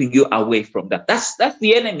is keeping you away from that. That's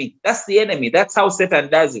the enemy. That's the enemy. That's how Satan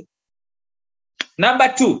does it.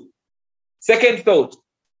 Number two, second thought,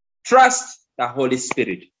 trust the Holy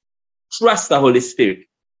Spirit. Trust the Holy Spirit.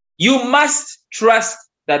 You must trust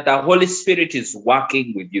that the Holy Spirit is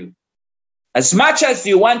working with you. As much as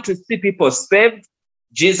you want to see people saved,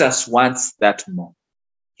 Jesus wants that more.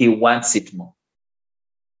 He wants it more.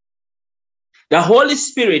 The Holy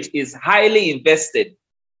Spirit is highly invested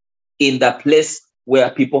in the place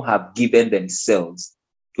where people have given themselves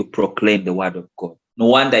to proclaim the word of God. No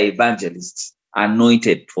wonder evangelists are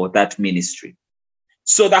anointed for that ministry.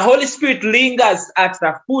 So the Holy Spirit lingers at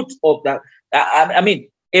the foot of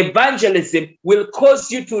evangelism will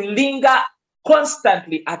cause you to linger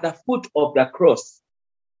constantly at the foot of the cross.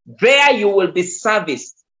 There you will be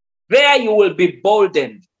serviced. There you will be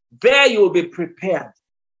boldened. There you will be prepared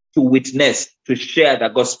to witness, to share the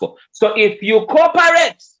gospel. So if you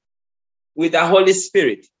cooperate with the Holy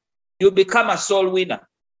Spirit, you become a soul winner.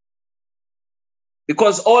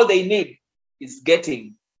 Because all they need is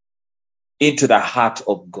getting into the heart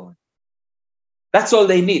of God. That's all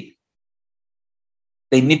they need.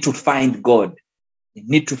 They need to find God. We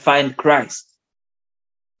need to find Christ.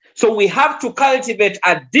 So we have to cultivate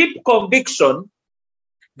a deep conviction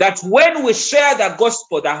that when we share the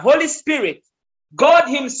gospel, the Holy Spirit, God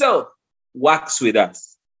himself, works with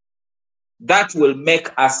us. That will make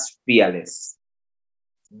us fearless.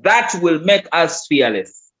 That will make us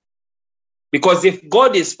fearless. Because if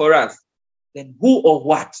God is for us, then who or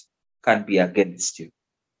what can be against you?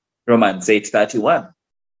 Romans 8:31.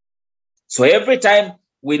 So every time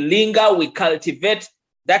we linger, we cultivate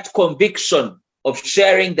that conviction of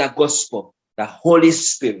sharing the gospel, the Holy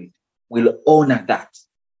Spirit will honor that.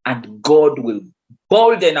 And God will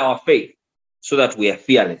bolden our faith so that we are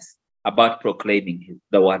fearless about proclaiming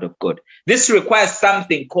the word of God. This requires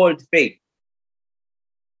something called faith.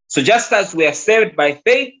 So just as we are saved by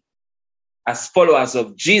faith, as followers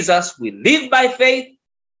of Jesus, we live by faith.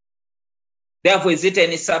 Therefore, is it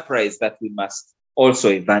any surprise that we must also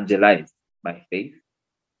evangelize by faith?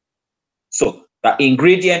 So the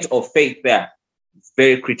ingredient of faith there is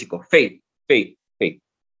very critical. Faith, faith, faith.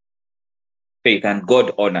 Faith, and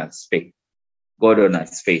God honors faith. God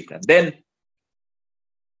honors faith. And then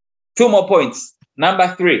 2 more points.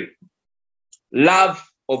 Number 3, love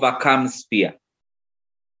overcomes fear.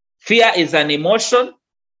 Fear is an emotion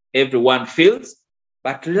everyone feels,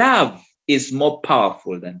 but love is more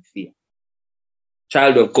powerful than fear.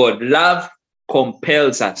 Child of God, love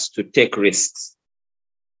compels us to take risks.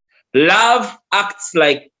 Love acts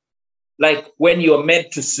like when you're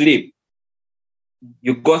meant to sleep.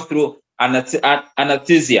 You go through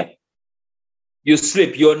anesthesia. You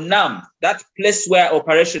sleep, you're numb. That place where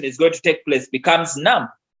operation is going to take place becomes numb.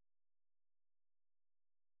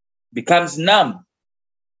 Becomes numb.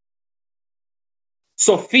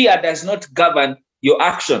 So fear does not govern your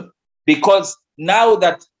action, because now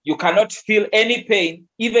that you cannot feel any pain,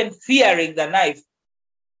 even fearing the knife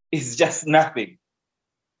is just nothing.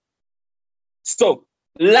 So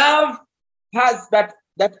love has that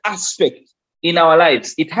aspect in our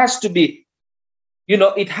lives. It has to be,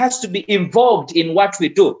 it has to be involved in what we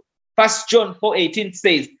do. 1 John 4:18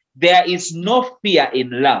 says, there is no fear in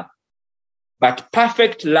love, but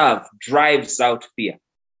perfect love drives out fear.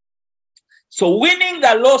 So winning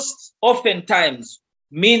the lost oftentimes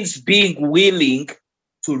means being willing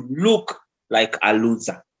to look like a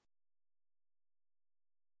loser.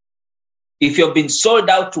 If you've been sold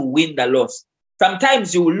out to win the lost,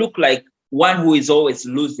 sometimes you will look like one who is always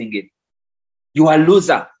losing it. You are a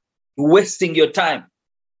loser. You're wasting your time.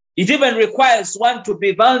 It even requires one to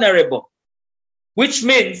be vulnerable, which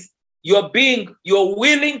means you're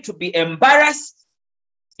willing to be embarrassed,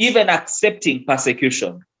 even accepting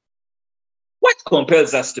persecution. What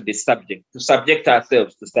compels us to subject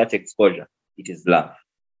ourselves to such exposure? It is love.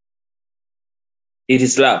 It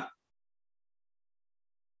is love.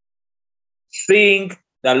 Seeing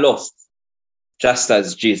the lost just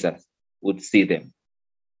as Jesus would see them.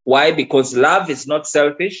 Why? Because love is not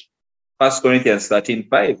selfish. 1 Corinthians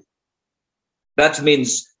 13:5. That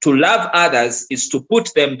means to love others is to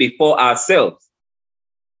put them before ourselves.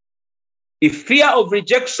 If fear of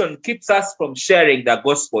rejection keeps us from sharing the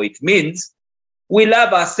gospel, it means we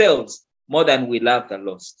love ourselves more than we love the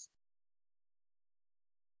lost.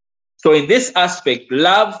 So in this aspect,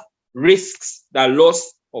 love risks the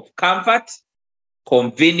loss of comfort,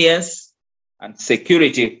 convenience, and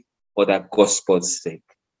security for the gospel's sake.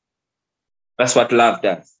 That's what love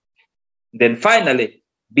does. Then finally,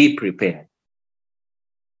 be prepared.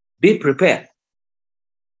 Be prepared.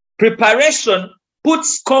 Preparation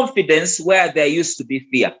puts confidence where there used to be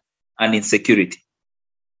fear and insecurity.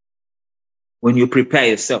 When you prepare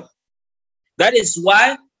yourself. That is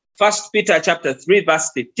why 1 Peter chapter 3,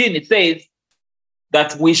 verse 15, it says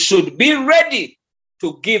that we should be ready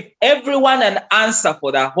to give everyone an answer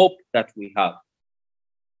for the hope that we have.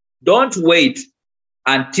 Don't wait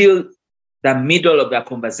until the middle of the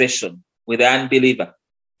conversation with the unbeliever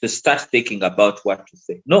to start thinking about what to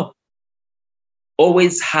say. No.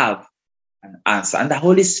 Always have an answer. And the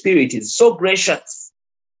Holy Spirit is so gracious.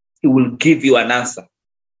 He will give you an answer.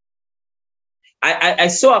 I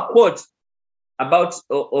saw a quote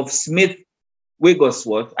of Smith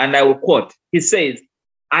Wigglesworth, and I will quote. He says,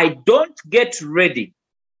 I don't get ready,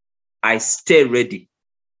 I stay ready.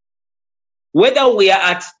 Whether we are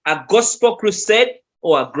at a gospel crusade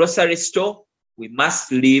or a grocery store, we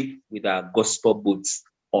must live with our gospel boots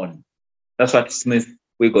on. That's what Smith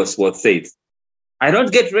Wigglesworth says. I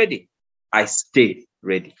don't get ready, I stay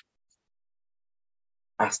ready.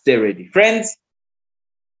 I stay ready. Friends,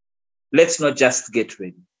 let's not just get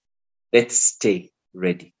ready. Let's stay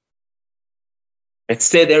ready. Let's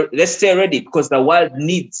stay there. Let's stay ready, because the world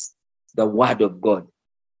needs the word of God.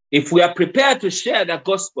 If we are prepared to share the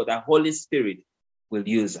gospel, the Holy Spirit will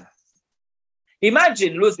use us.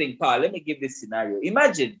 Imagine losing power. Let me give this scenario.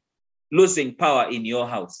 Imagine losing power in your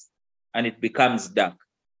house and it becomes dark.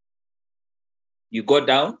 You go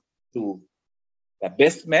down to the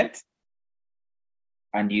basement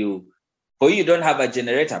and you don't have a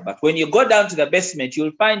generator, but when you go down to the basement,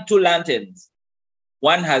 you'll find 2 lanterns.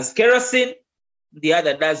 One has kerosene, the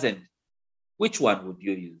other doesn't. Which one would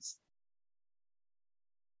you use?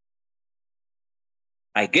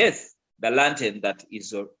 I guess the lantern that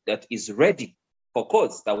is ready for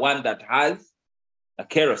cause, the one that has a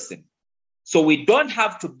kerosene. So we don't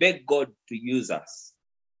have to beg God to use us.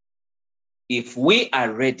 If we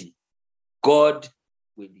are ready, God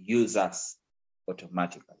will use us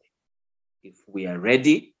automatically. If we are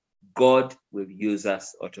ready, God will use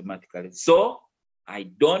us automatically. So I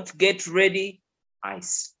don't get ready, I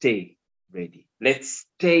stay ready. Let's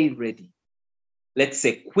stay ready. Let's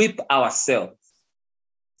equip ourselves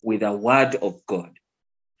with the word of God.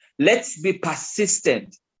 Let's be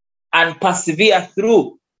persistent and persevere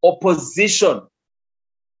through opposition.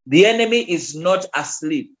 The enemy is not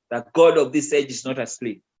asleep. The God of this age is not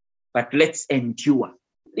asleep. But let's endure.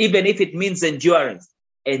 Even if it means endurance,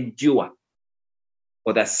 endure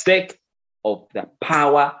for the sake of the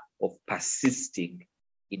power of persisting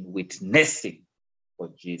in witnessing for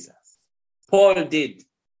Jesus. Paul did.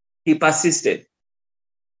 He persisted.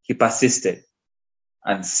 He persisted.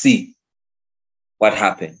 And see what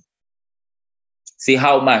happened. See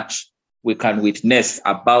how much we can witness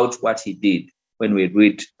about what he did when we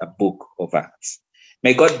read the book of Acts.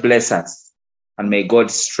 May God bless us and may God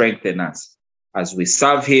strengthen us as we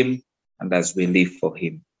serve him and as we live for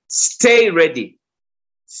him. Stay ready.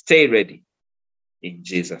 Stay ready. In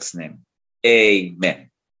Jesus' name. Amen.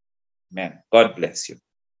 Amen. God bless you.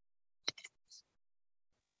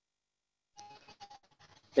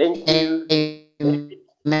 Thank you.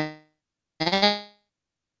 Amen.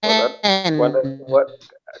 For that.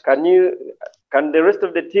 Can the rest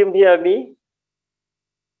of the team hear me?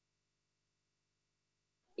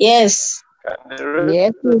 Yes. Can the rest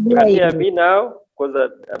Yes, can hear me now?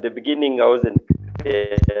 Because at the beginning I wasn't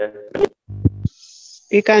there.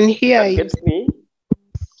 We can hear you. Get me?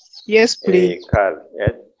 Yes, please. Carl,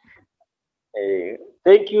 yes.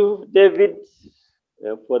 Thank you, David,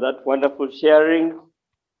 for that wonderful sharing.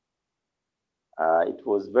 It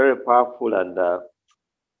was very powerful, and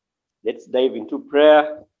let's dive into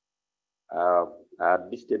prayer. I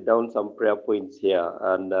listed down some prayer points here,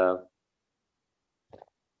 and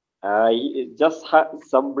I just had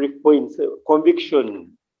some brief points.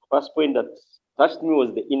 Conviction. First point that touched me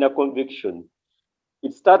was the inner conviction.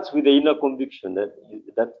 It starts with the inner conviction that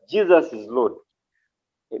Jesus is Lord.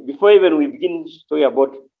 Before even we begin to talk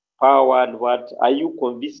about power and what, are you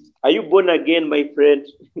convinced? Are you born again, my friend?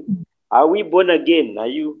 Are we born again?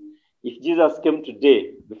 If Jesus came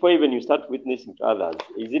today, before even you start witnessing to others,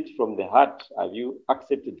 is it from the heart? Have you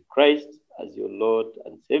accepted Christ as your Lord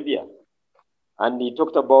and Savior? And he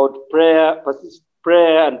talked about prayer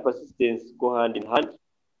and persistence go hand in hand.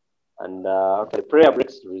 And prayer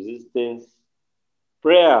breaks resistance.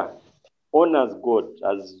 Prayer honors God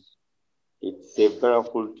as it's a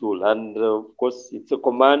powerful tool. And of course, it's a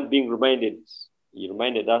command being reminded. He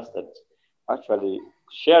reminded us that actually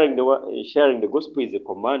sharing the gospel is a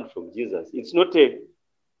command from Jesus. It's not it's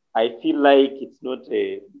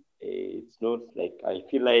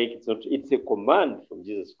a command from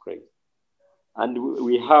Jesus Christ. And he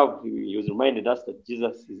was reminded us that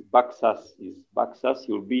Jesus backs us.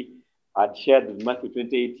 He'll be, I'd shared with Matthew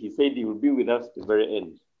 28, he said he will be with us to the very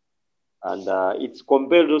end. And it's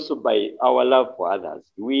compelled also by our love for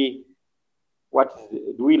others. Do we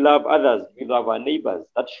love others? Do we love our neighbors?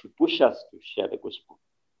 That should push us to share the gospel.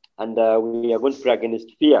 And we are going to pray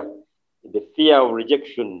against fear, the fear of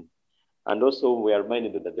rejection. And also we are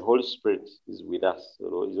reminded that the Holy Spirit is with us.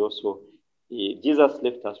 So Jesus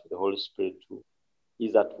left us with the Holy Spirit too.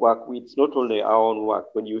 He's at work. It's not only our own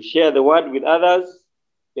work. When you share the word with others,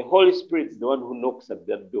 the Holy Spirit is the one who knocks at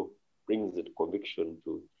that door, brings the conviction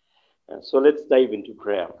to. So let's dive into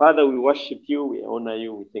prayer. Father, we worship you. We honor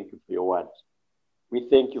you. We thank you for your word. We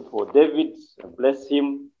thank you for David. Bless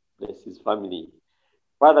him. Bless his family.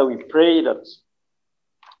 Father, we pray that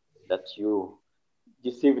you,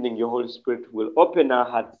 this evening, your Holy Spirit will open our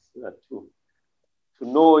hearts to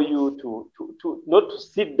know you, to not to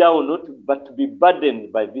sit down, but to be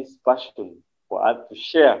burdened by this passion for us to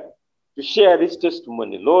share this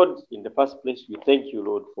testimony. Lord, in the first place, we thank you,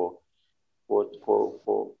 Lord,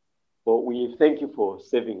 we thank you for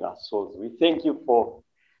saving our souls. We thank you for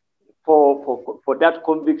that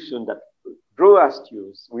conviction that drew us to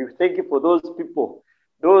you. We thank you for those people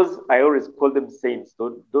Those, I always call them saints,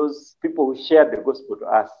 those people who shared the gospel to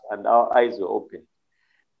us and our eyes were open.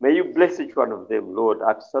 May you bless each one of them, Lord.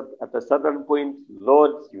 At a certain point,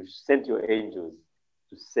 Lord, you sent your angels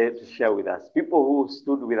to share with us. People who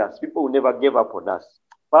stood with us, people who never gave up on us.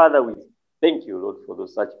 Father, we thank you, Lord, for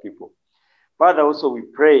those such people. Father, also we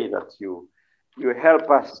pray that you help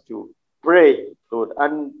us to pray, Lord,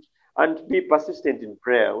 and be persistent in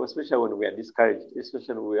prayer, especially when we are discouraged,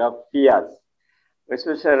 especially when we have fears,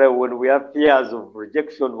 especially when we have fears of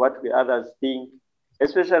rejection, what others think,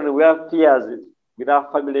 especially when we have fears with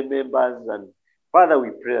our family members. And Father,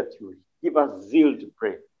 we pray that you give us zeal to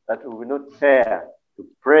pray, that we will not fear to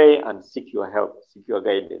pray and seek your help, seek your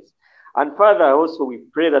guidance. And Father, also we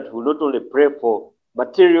pray that we will not only pray for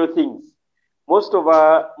material things. Most of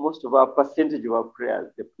our percentage of our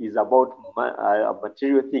prayers is about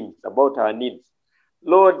material things, about our needs.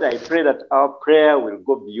 Lord, I pray that our prayer will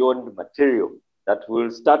go beyond material, that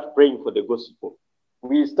we'll start praying for the gospel.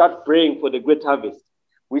 We start praying for the great harvest.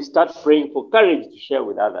 We start praying for courage to share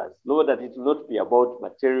with others. Lord, that it will not be about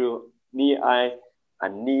material, me, I,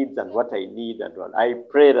 and needs and what I need and what. I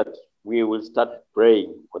pray that we will start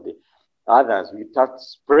praying for the others. We start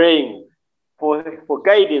praying for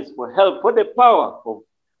guidance, for help, for the power,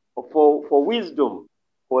 for wisdom,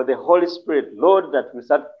 for the Holy Spirit. Lord, that we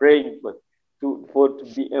start praying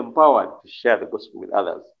to be empowered to share the gospel with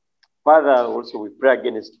others. Father, also we pray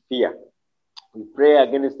against fear. We pray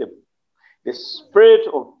against the spirit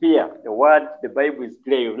of fear. The word, the Bible is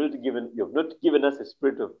clear. You have not given us a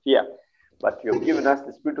spirit of fear, but you have given us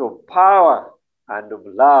the spirit of power and of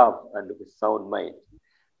love and of a sound mind.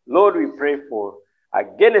 Lord, we pray for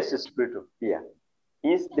against the spirit of fear.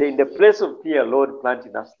 In the place of fear, Lord, plant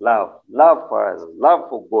in us love for us, love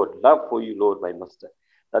for God, love for you, Lord, my Master,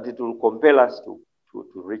 that it will compel us to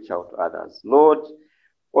reach out to others. Lord,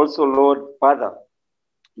 also, Lord, Father,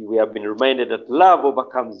 we have been reminded that love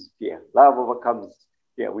overcomes fear. Love overcomes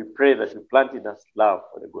fear. We pray that you plant in us love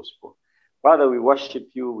for the gospel. Father, we worship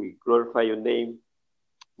you. We glorify your name.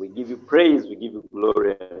 We give you praise. We give you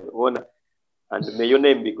glory and honor. And may your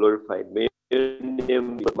name be glorified. May your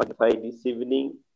name be magnified this evening.